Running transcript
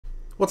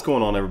What's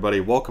going on, everybody?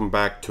 Welcome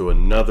back to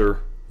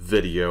another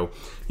video.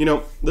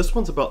 This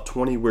one's about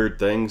 20 weird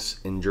things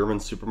in German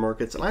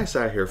supermarkets, and I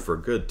sat here for a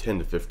good 10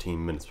 to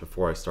 15 minutes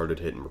before I started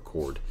hitting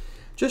record,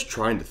 just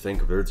trying to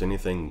think if there's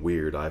anything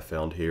weird I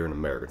found here in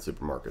American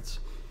supermarkets.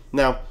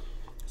 Now,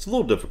 it's a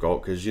little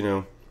difficult because,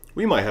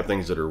 we might have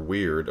things that are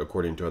weird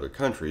according to other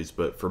countries,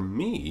 but for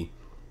me,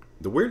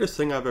 the weirdest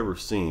thing I've ever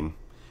seen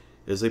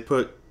is they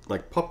put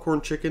like popcorn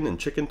chicken and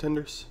chicken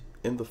tenders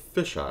in the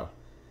fish aisle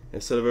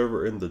instead of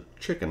over in the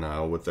chicken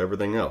aisle with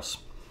everything else.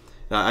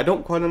 Now, I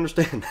don't quite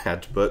understand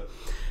that, but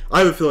I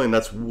have a feeling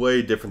that's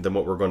way different than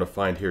what we're going to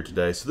find here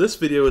today. So this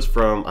video is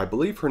from, I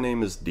believe her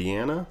name is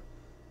Deanna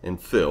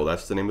and Phil.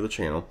 That's the name of the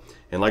channel.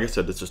 And like I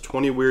said, this is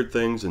 20 weird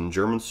things in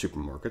German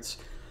supermarkets.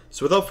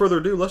 So without further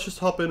ado, let's just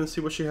hop in and see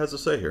what she has to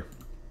say here.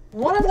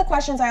 One of the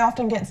questions I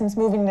often get since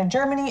moving to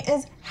Germany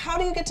is, how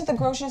do you get to the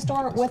grocery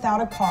store without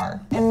a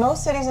car? In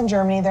most cities in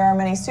Germany, there are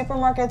many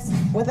supermarkets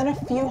within a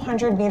few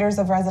hundred meters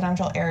of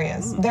residential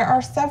areas. There are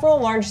several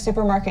large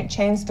supermarket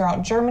chains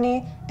throughout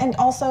Germany, and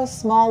also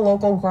small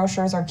local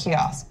grocers or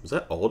kiosks. Is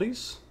that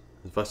Aldi's?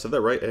 If I said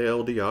that right,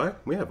 A-L-D-I?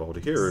 We have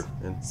Aldi here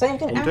in So you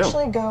can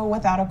actually go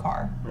without a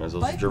car. As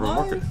well as the German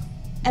market.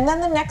 And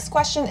then the next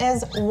question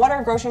is, what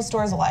are grocery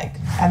stores like?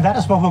 And that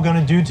is what we're going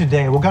to do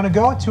today. We're going to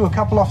go to a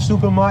couple of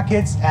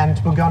supermarkets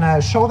and we're going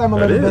to show them a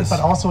little bit,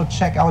 but also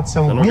check out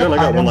some weird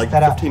items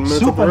that are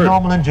super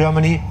normal in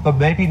Germany, but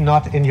maybe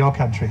not in your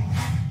country.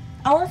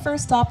 Our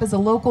first stop is a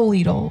local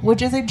Lidl,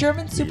 which is a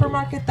German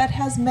supermarket that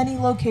has many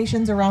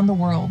locations around the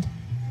world.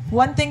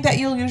 One thing that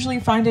you'll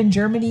usually find in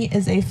Germany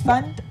is a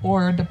fund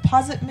or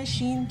deposit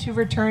machine to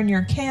return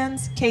your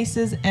cans,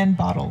 cases, and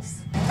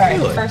bottles. All right,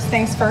 first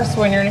things first,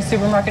 when you're in a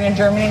supermarket in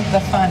Germany, the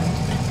fund.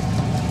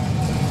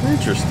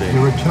 Interesting.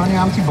 You return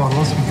your empty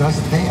bottles because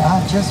they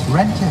are just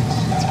rented.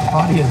 It's a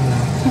party in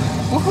there.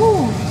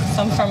 Woohoo!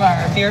 Some from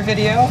our beer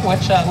video,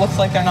 which looks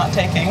like they're not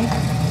taking.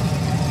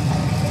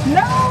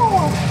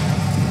 No!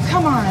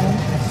 Come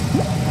on.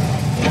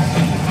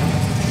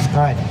 All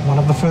right, one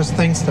of the first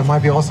things that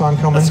might be also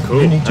uncommon,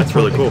 you need to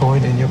put a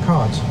coin in your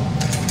cart.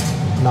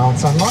 Now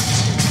it's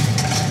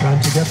unlocked.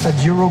 Trying to get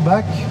that euro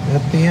back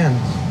at the end.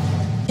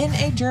 In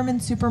a German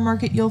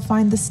supermarket, you'll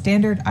find the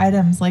standard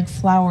items like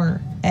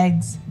flour,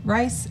 eggs,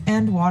 rice,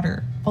 and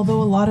water.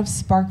 Although a lot of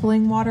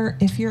sparkling water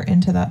if you're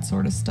into that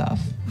sort of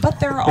stuff. But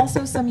there are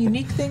also some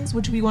unique things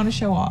which we want to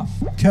show off.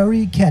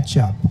 Curry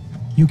ketchup.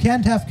 You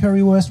can't have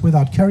currywurst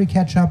without curry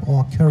ketchup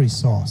or curry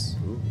sauce.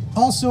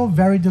 Also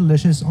very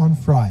delicious on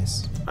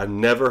fries. I've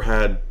never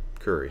had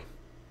curry.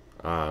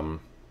 I've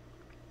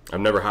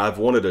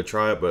wanted to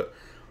try it, but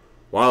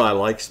while I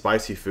like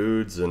spicy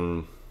foods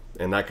and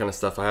that kind of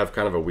stuff, I have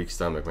kind of a weak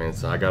stomach, man.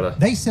 So I gotta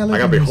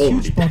be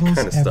home to eat that kind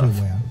of stuff.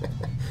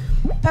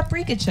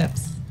 Paprika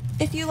chips.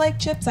 If you like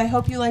chips, I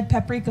hope you like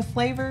paprika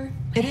flavor.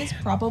 It is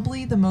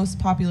probably the most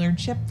popular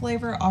chip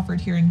flavor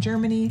offered here in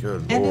Germany,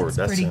 and it's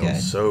pretty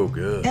good. So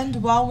good.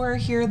 And while we're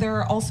here, there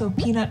are also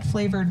peanut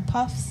flavored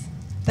puffs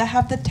that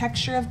have the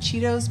texture of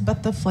Cheetos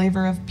but the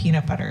flavor of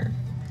peanut butter.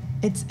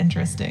 It's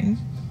interesting.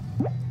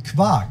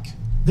 Quark.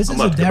 This is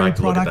a dairy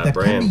product that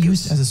can be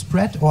used as a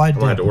spread or a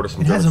dip.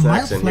 It has a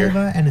mild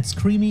flavor and it's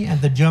creamy, and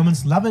the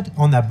Germans love it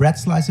on their bread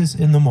slices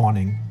in the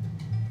morning.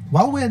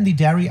 While we're in the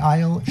dairy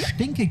aisle,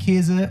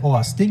 Stinkekäse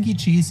or stinky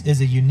cheese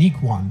is a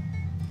unique one.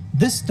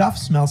 This stuff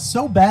smells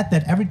so bad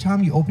that every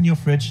time you open your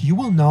fridge, you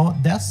will know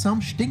there's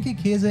some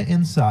Stinkekäse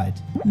inside.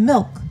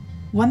 Milk.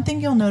 One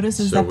thing you'll notice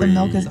is that the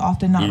milk is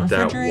often not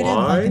refrigerated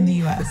like in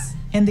the US,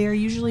 and they are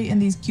usually in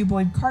these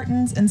cuboid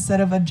cartons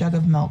instead of a jug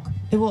of milk.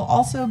 It will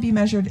also be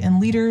measured in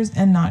liters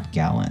and not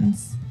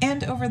gallons.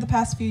 And over the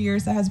past few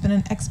years, there has been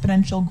an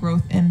exponential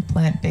growth in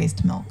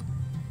plant-based milk.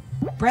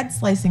 Bread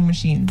slicing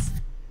machines.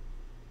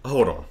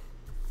 Hold on.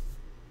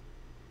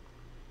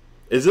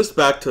 Is this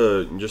back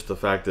to just the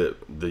fact that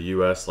the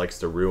US likes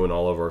to ruin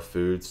all of our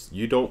foods?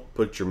 You don't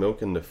put your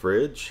milk in the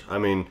fridge? I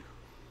mean,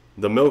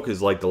 the milk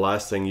is like the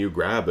last thing you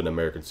grab in an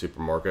American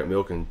supermarket,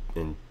 milk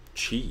and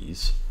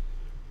cheese.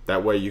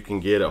 That way you can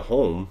get it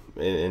home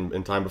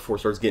in time before it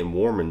starts getting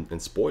warm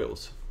and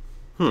spoils.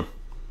 That's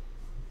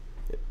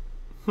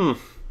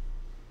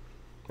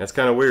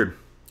kind of weird.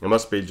 It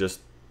must be just,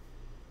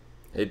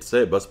 I hate to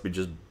say it, must be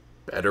just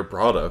better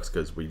products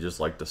because we just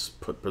like to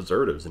put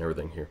preservatives and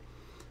everything here.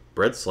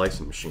 Bread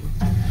slicing machine.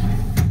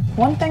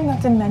 One thing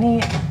that's in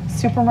many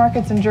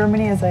supermarkets in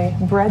Germany is a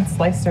bread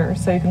slicer,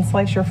 so you can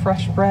slice your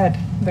fresh bread.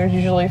 There's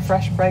usually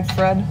fresh baked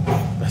bread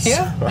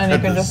here, and you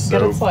can just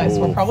get it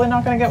sliced. We're probably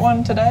not going to get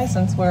one today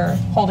since we're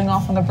holding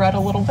off on the bread a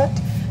little bit,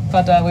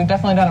 but we've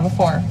definitely done it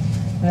before,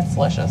 and it's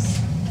delicious.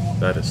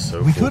 That is so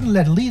cool. We couldn't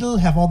let Lidl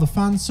have all the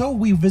fun, so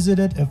we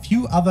visited a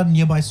few other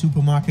nearby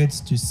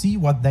supermarkets to see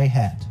what they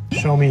had.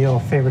 Show me your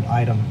favorite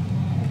item.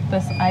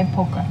 This eye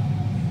poker.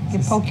 You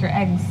poke your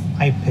eggs.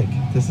 Eye pick.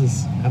 This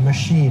is a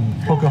machine.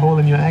 Poke a hole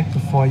in your egg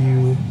before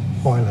you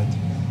boil it.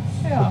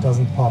 Yeah. It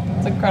doesn't pop.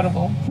 It's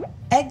incredible.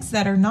 Eggs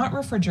that are not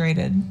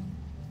refrigerated.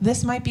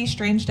 This might be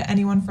strange to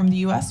anyone from the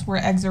US where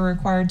eggs are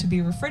required to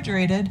be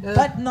refrigerated,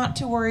 but not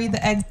to worry,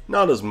 the eggs...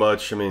 Not as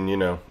much. I mean,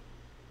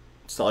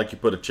 it's not like you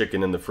put a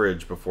chicken in the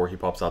fridge before he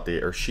pops out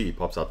the, or she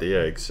pops out the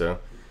egg, so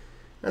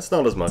that's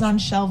not as much. On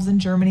shelves in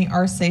Germany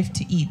are safe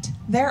to eat.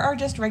 There are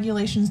just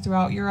regulations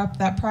throughout Europe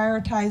that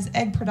prioritize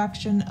egg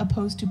production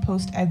opposed to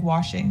post-egg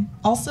washing.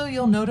 Also,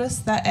 you'll notice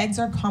that eggs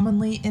are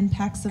commonly in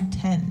packs of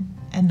 10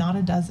 and not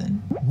a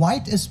dozen.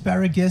 White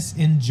asparagus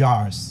in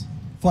jars.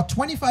 For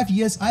 25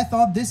 years, I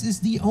thought this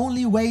is the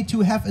only way to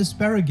have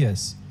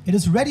asparagus. It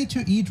is ready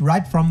to eat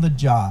right from the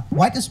jar.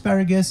 White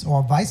asparagus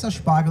or weißer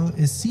Spargel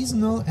is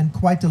seasonal and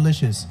quite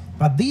delicious,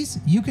 but these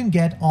you can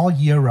get all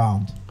year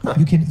round.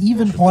 You can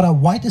even order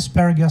white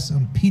asparagus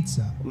on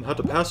pizza. I'm have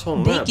to pass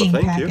on that, but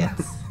thank packets.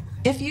 You.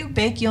 If you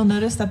bake, you'll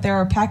notice that there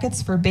are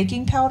packets for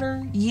baking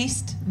powder,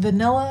 yeast,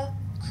 vanilla,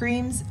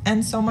 creams,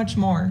 and so much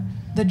more.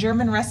 The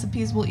German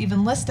recipes will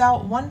even list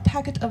out 1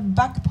 packet of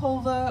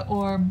Backpulver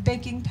or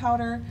baking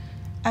powder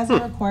as a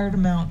required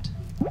amount.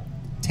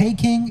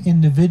 Taking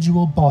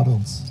individual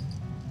bottles.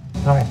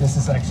 Alright, this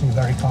is actually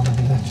very common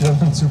in the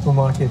German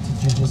supermarket.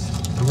 You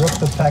just rip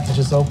the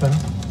packages open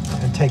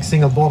and take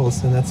single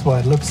bottles, and that's why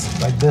it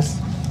looks like this.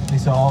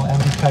 These are all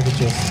empty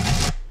packages.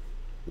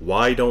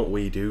 Why don't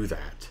we do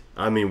that?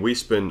 I mean,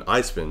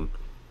 I spend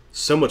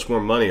so much more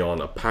money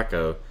on a pack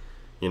of,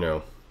 you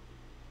know,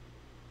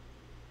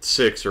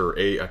 6 or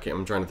 8.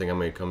 I'm trying to think how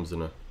many comes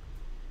in a.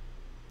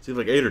 It's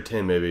like 8 or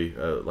 10 maybe,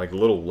 like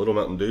little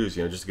Mountain Dews,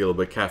 you know, just to get a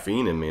little bit of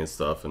caffeine in me and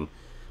stuff. And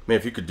man,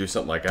 if you could do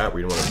something like that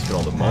where you don't want to spend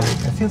all the money.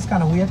 It feels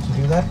kind of weird to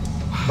do that,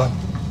 but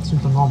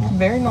super normal.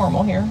 Very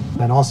normal here.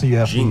 And also you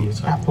have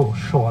the apple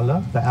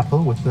Schorle, the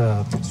apple with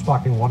the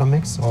sparkling water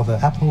mix, or the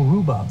apple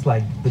rhubarb. It's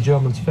like the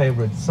Germans'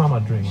 favorite summer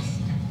drinks.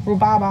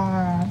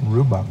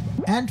 Rhubarb.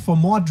 And for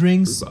more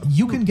drinks,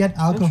 you can get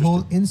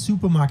alcohol in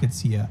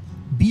supermarkets here.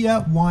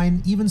 Beer,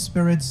 wine, even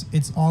spirits,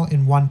 it's all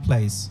in one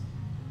place.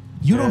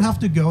 You don't have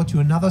to go to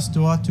another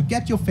store to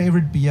get your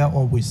favorite beer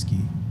or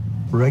whiskey.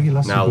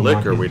 Regular now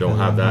liquor, we don't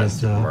have that in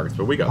supermarkets,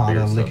 but we got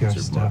beer stuff in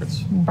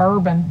supermarkets.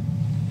 Bourbon.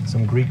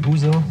 Some Greek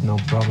ouzo, no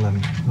problem.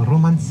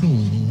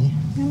 Romanzini.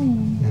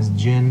 There's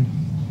gin.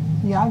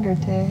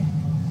 Yogurte.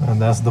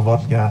 And there's the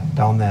vodka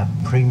down there.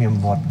 Premium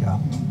vodka.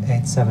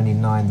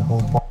 $8.79 the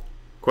whole bottle.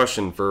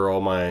 Question for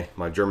all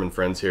my German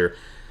friends here.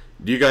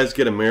 Do you guys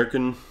get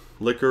American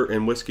liquor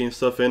and whiskey and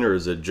stuff in, or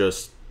is it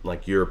just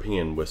like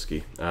European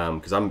whiskey?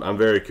 Because I'm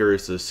very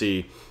curious to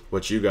see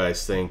what you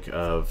guys think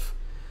of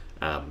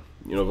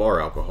you know, of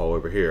our alcohol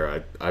over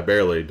here. I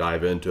barely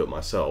dive into it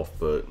myself,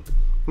 but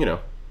you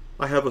know,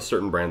 I have a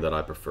certain brand that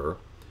I prefer.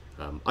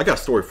 I got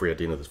a story for you at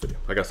the end of this video.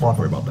 I got something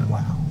for you about that.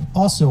 Wow.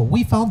 Also,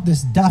 we found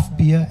this Duff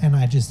beer and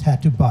I just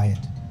had to buy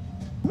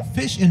it.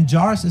 Fish in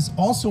jars is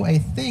also a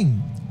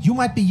thing. You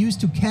might be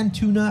used to canned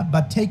tuna,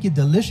 but take a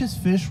delicious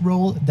fish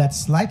roll that's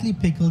slightly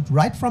pickled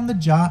right from the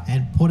jar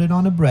and put it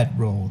on a bread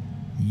roll.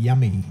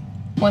 Yummy.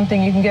 One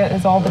thing you can get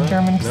is all the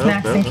German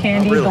snacks and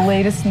candy, the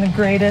latest and the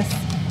greatest.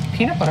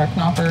 Peanut butter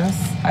knoppers.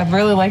 I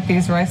really like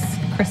these Rice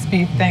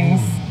Krispie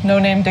things. No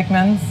Name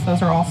Dickmans,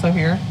 those are also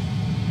here.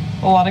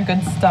 A lot of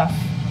good stuff.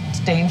 It's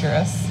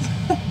dangerous.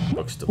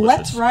 Looks delicious.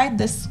 Let's ride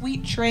the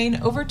sweet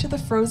train over to the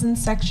frozen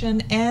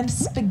section and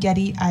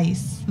spaghetti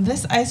ice.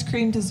 This ice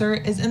cream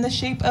dessert is in the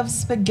shape of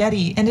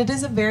spaghetti, and it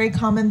is a very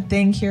common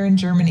thing here in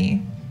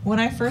Germany. When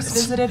I first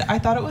visited, I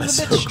thought it was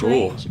a bit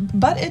strange,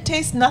 but it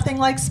tastes nothing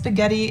like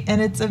spaghetti,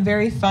 and it's a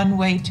very fun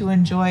way to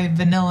enjoy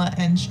vanilla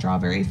and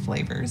strawberry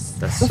flavors.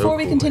 Before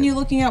we continue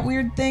looking at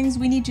weird things,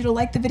 we need you to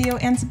like the video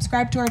and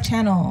subscribe to our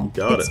channel.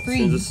 It's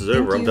free. As this is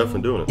over, I'm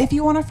definitely doing it. If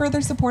you want to further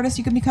support us,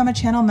 you can become a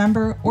channel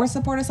member or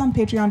support us on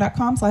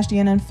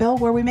patreon.com/DNNPhil,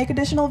 where we make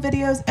additional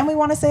videos, and we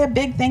want to say a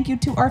big thank you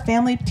to our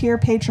family tier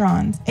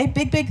patrons. A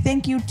big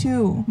thank you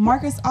to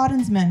Marcus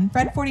Audensman,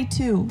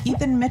 Fred42,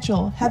 Ethan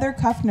Mitchell, Heather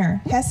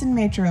Kuffner, Hessen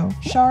Matron,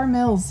 Shar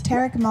Mills,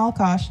 Tarek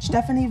Malkosh,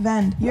 Stephanie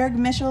Vend, Jörg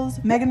Michels,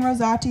 Megan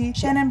Rosati,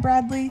 Shannon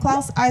Bradley,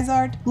 Klaus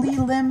Eisart, Lee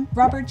Lim,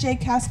 Robert J.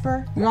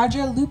 Kasper, Roger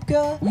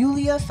Lupke,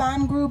 Julia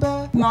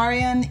Fangruber,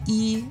 Marian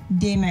E.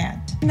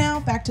 Demat. Now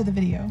back to the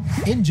video.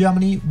 In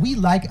Germany, we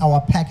like our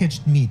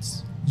packaged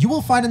meats. You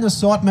will find an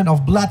assortment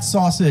of blood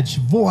sausage,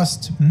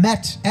 Wurst,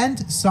 Met,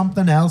 and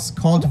something else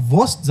called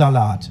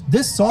Wurstsalat.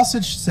 This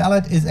sausage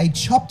salad is a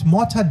chopped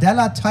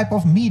mortadella type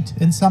of meat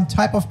in some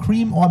type of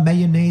cream or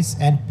mayonnaise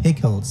and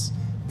pickles.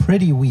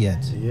 Pretty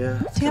weird. Yeah.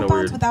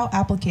 Tampons without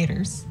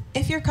applicators.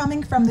 If you're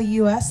coming from the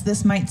US,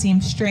 this might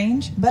seem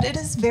strange, but it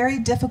is very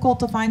difficult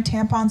to find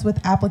tampons with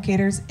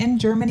applicators in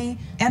Germany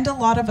and a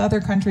lot of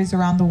other countries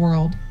around the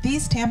world.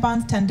 These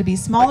tampons tend to be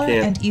smaller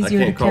and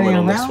easier to carry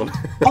around.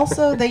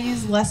 Also, they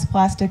use less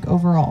plastic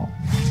overall.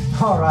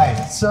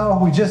 Alright, so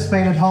we just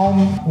made it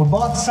home. We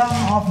bought some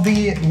of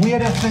the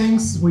weirder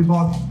things. We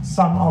bought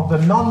some of the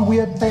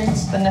non-weird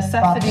things. The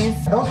necessities.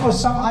 Those were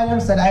some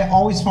items that I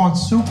always found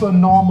super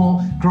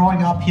normal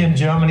growing up here in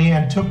Germany,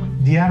 and took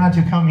Deanna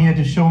to come here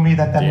to show me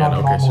that they're not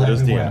normal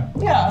everywhere.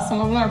 Yeah, some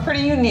of them are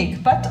pretty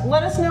unique, but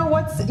let us know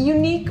what's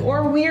unique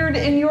or weird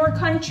in your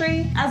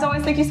country. As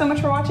always, thank you so much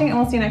for watching, and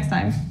we'll see you next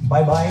time.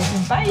 Bye-bye.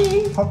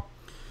 Bye.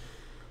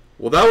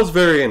 Well, that was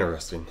very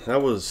interesting.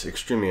 That was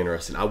extremely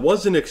interesting. I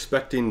wasn't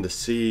expecting to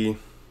see,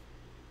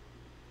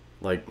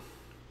 like,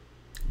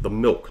 the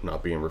milk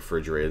not being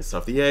refrigerated and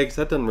stuff. The eggs,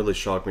 that doesn't really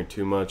shock me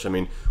too much. I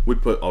mean, we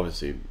put,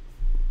 obviously,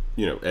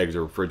 you know, eggs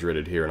are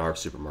refrigerated here in our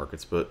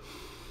supermarkets, but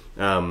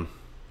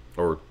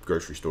or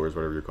grocery stores,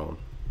 whatever you call them.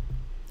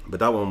 But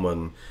that one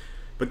wasn't.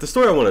 But the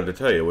story I wanted to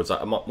tell you was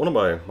one of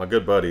my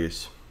good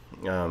buddies.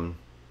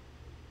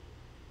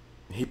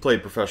 He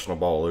played professional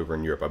ball over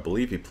in Europe. I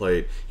believe he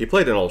played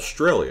in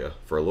Australia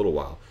for a little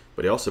while,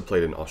 but he also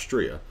played in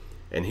Austria.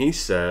 And he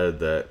said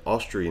that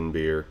Austrian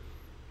beer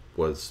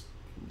was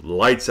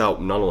lights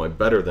out, not only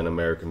better than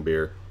American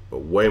beer, but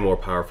way more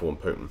powerful and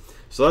potent.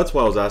 So that's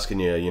why I was asking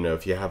you, you know,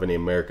 if you have any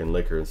American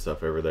liquor and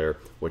stuff over there,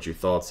 what your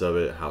thoughts of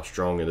it, how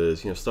strong it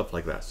is, you know, stuff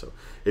like that. So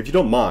if you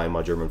don't mind,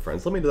 my German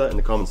friends, let me do that in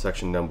the comment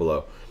section down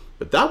below.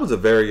 But that was a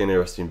very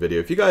interesting video.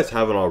 If you guys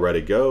haven't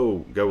already,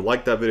 go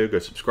like that video, go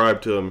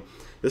subscribe to them.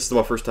 This is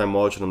my first time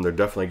watching them. They're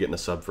definitely getting a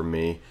sub from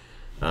me.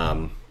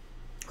 That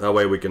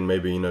way we can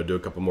maybe, you know, do a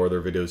couple more of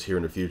their videos here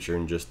in the future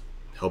and just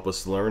help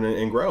us learn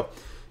and grow.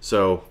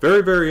 So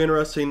very, very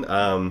interesting.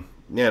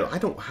 Yeah, I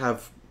don't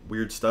have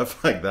weird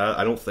stuff like that.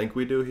 I don't think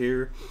we do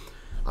here.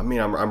 I mean,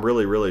 I'm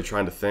really, really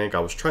trying to think. I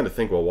was trying to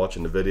think while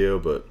watching the video,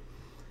 but,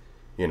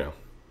 you know,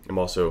 I'm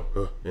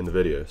also in the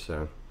video,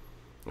 so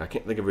I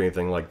can't think of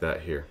anything like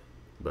that here.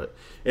 But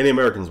any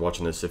Americans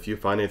watching this, if you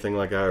find anything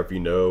like that, or if you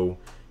know,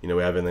 we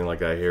have anything like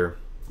that here,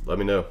 let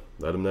me know.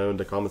 Let them know in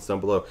the comments down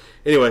below.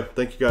 Anyway,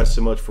 thank you guys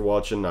so much for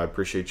watching. I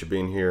appreciate you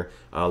being here.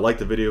 Like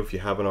the video if you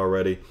haven't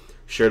already.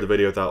 Share the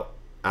video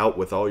out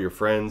with all your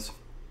friends.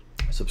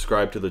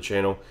 Subscribe to the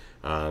channel.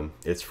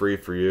 It's free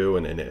for you,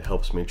 and it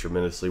helps me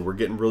tremendously. We're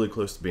getting really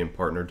close to being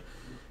partnered,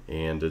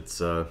 and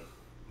it's yeah,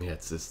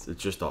 it's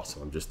just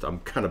awesome. I'm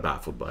kind of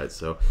baffled by it.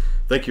 So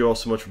thank you all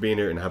so much for being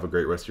here, and have a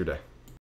great rest of your day.